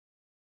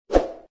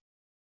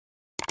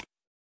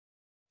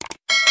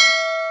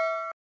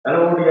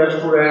Hello dear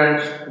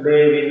students,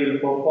 today we will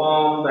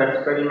perform the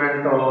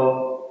experiment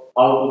of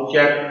how to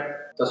check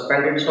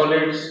suspended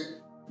solids,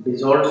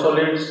 dissolved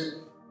solids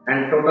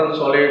and total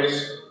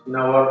solids in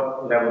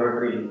our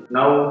laboratory.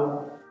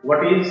 Now,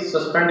 what is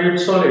suspended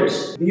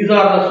solids? These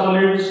are the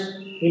solids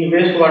in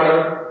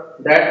wastewater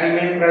that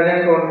remain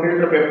present on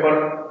filter paper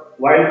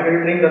while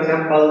filtering the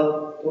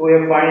sample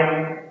through a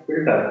fine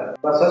filter.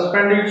 The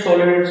suspended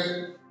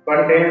solids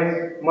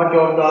contains much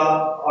of the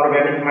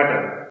organic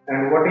matter.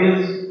 And what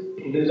is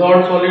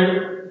dissolved solid?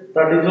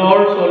 The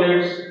dissolved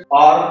solids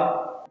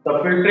are the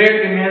filtrate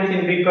remains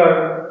in beaker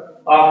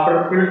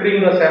after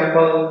filtering the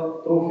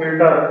sample through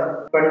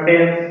filter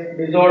contains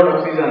dissolved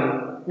oxygen.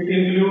 It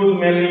includes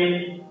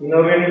mainly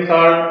inorganic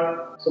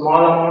salt,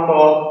 small amount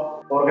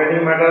of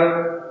organic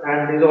matter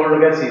and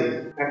dissolved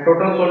gases. And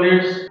total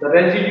solids, the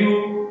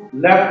residue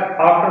left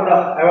after the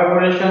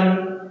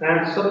evaporation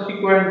and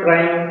subsequent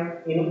drying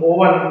in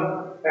oven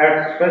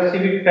at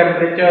specific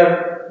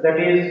temperature, that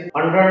is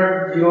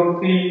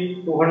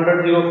 103 to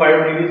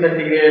 105 degrees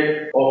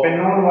centigrade of a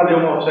known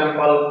volume of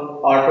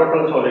sample are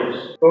total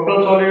solids.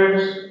 Total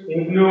solids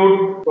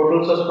include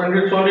total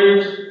suspended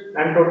solids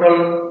and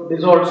total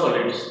dissolved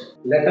solids.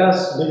 Let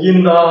us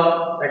begin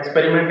the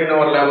experiment in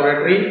our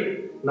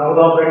laboratory. Now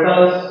the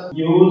metals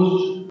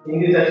used in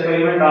this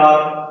experiment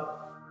are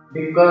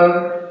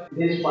beaker,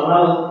 this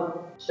funnel,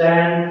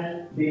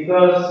 stand,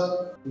 beakers,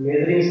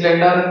 measuring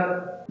cylinder,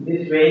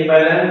 this weighing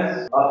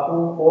balance up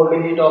to 4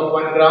 digits of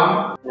 1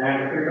 gram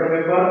and filter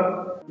paper.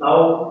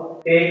 Now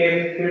take a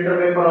filter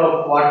paper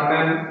of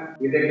Porcelain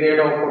with a grade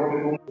of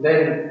 42.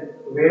 Then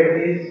weigh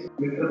this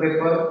filter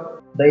paper.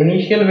 The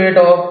initial weight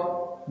of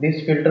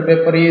this filter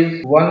paper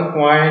is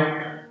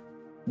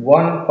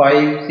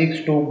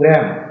 1.1562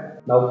 gram.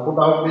 Now put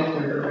out this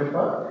filter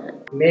paper.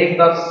 Make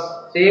the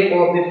shape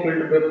of this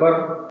filter paper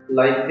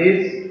like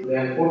this.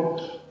 Then put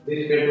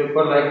this filter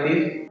paper like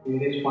this in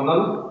this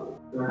funnel.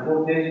 Then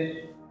put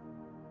this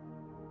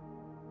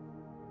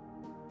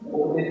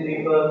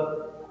beaker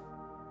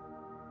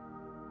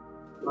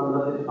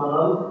under this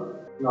funnel.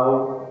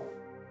 Now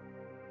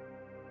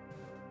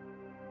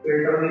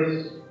filter this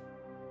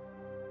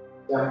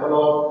sample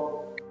of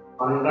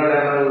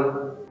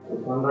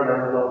 100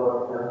 ml of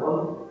water sample.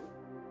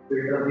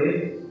 Filter this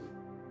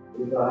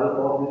with the help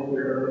of this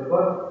filter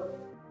paper.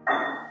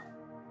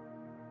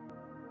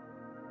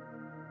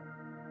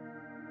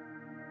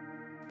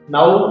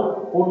 Now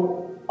put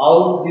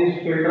out this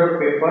filter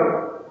paper.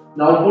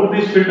 Now put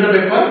this filter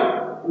paper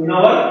in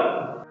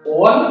our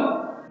oven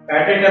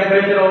at a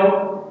temperature of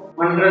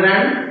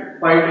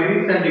 105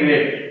 degrees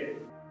centigrade.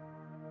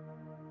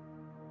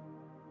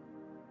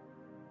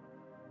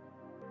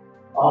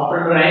 After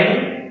drying,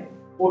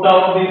 put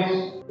out this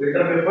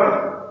filter paper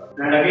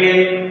and again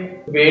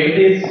weight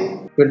this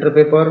filter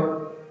paper.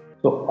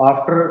 So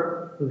after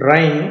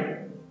drying,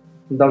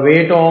 the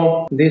weight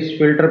of this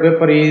filter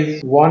paper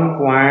is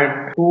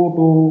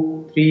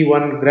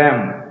 1.2231 gram.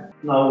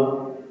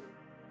 Now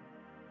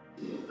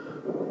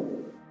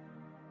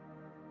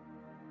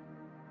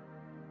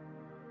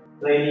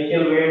the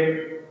initial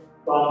weight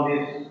from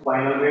this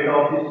final weight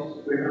of this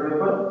filter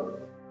paper.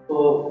 So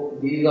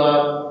these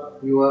are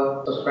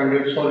your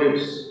suspended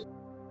solids.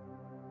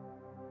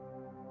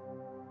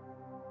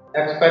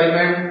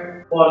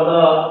 Experiment for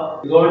the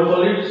dissolved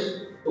solids.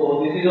 So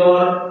this is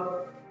our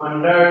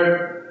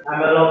 100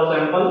 ml of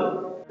sample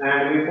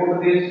and we put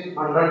this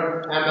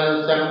 100 ml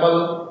sample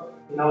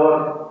in our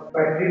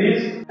petri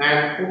dish and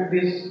put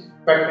this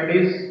petri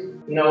dish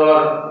in our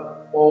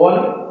oven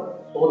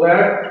so that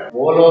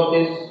all of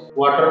this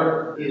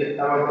water is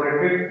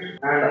evaporated,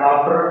 and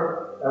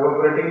after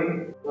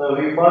evaporating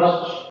we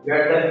first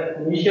get the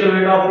initial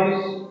weight of this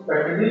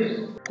petri dish.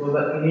 So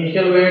the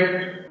initial weight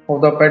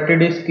of the petri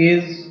dish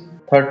is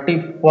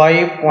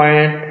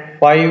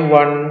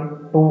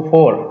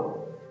 35.5124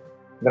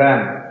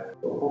 gram.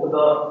 So put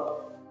the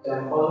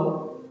sample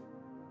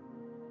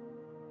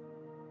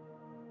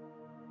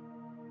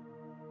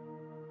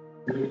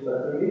in this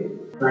petri dish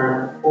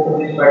and put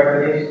this petri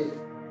dish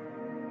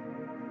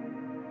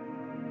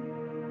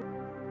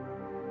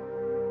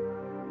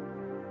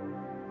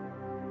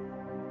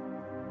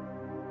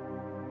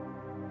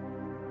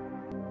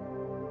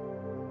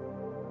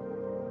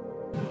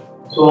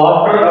So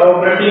after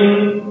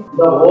evaporating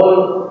the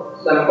whole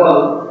sample,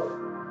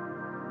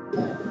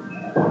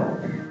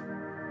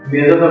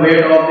 measure the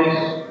weight of this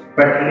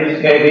petri dish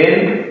again.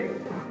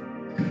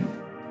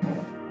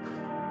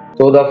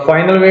 So the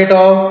final weight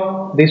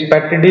of this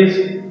petri dish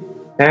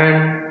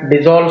and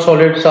dissolved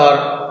solids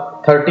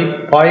are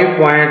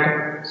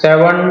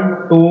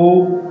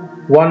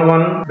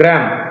 35.7211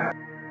 gram.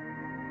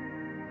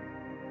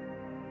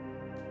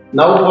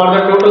 Now for the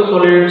total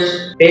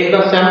solids, take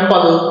the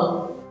sample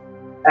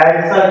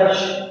as such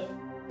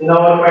in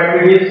our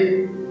petri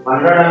dish,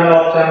 100 ml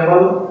of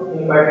sample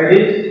in petri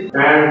dish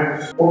and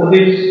put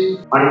this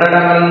 100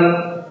 ml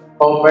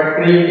of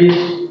petri dish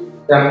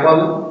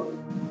sample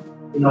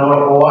in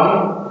our oven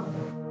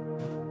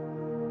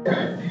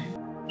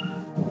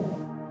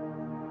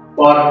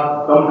for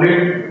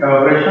complete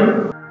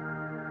evaporation.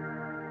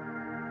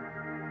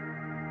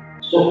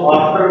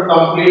 after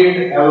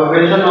complete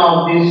evaporation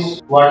of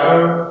this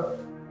water,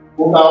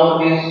 put out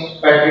this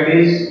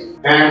packages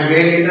and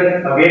weigh it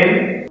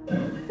again.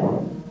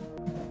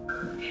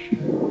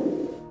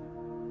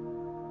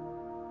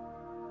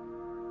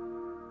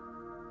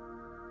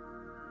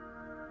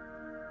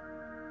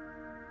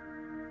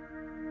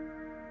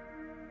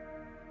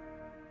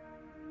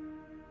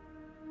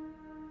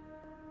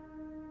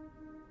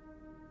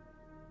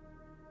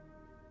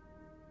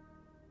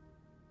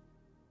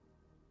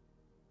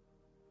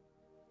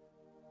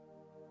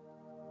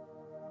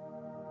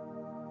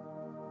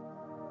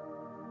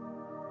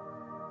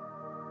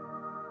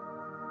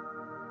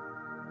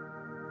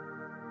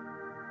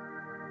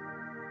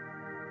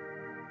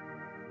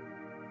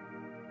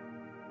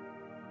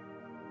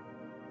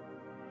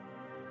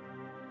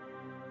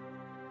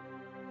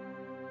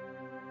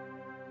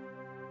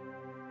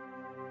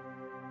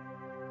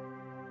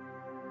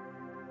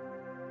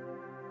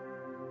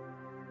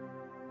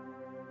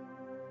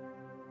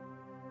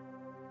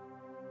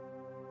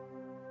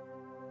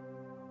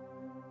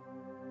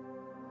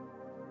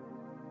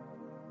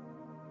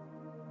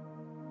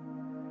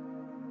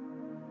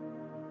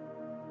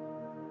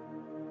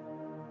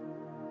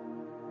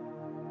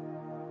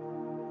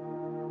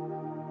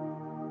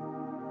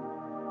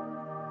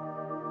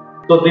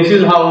 So this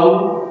is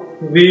how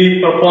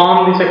we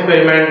perform this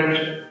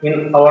experiment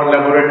in our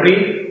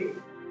laboratory.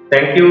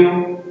 Thank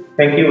you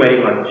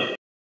very much.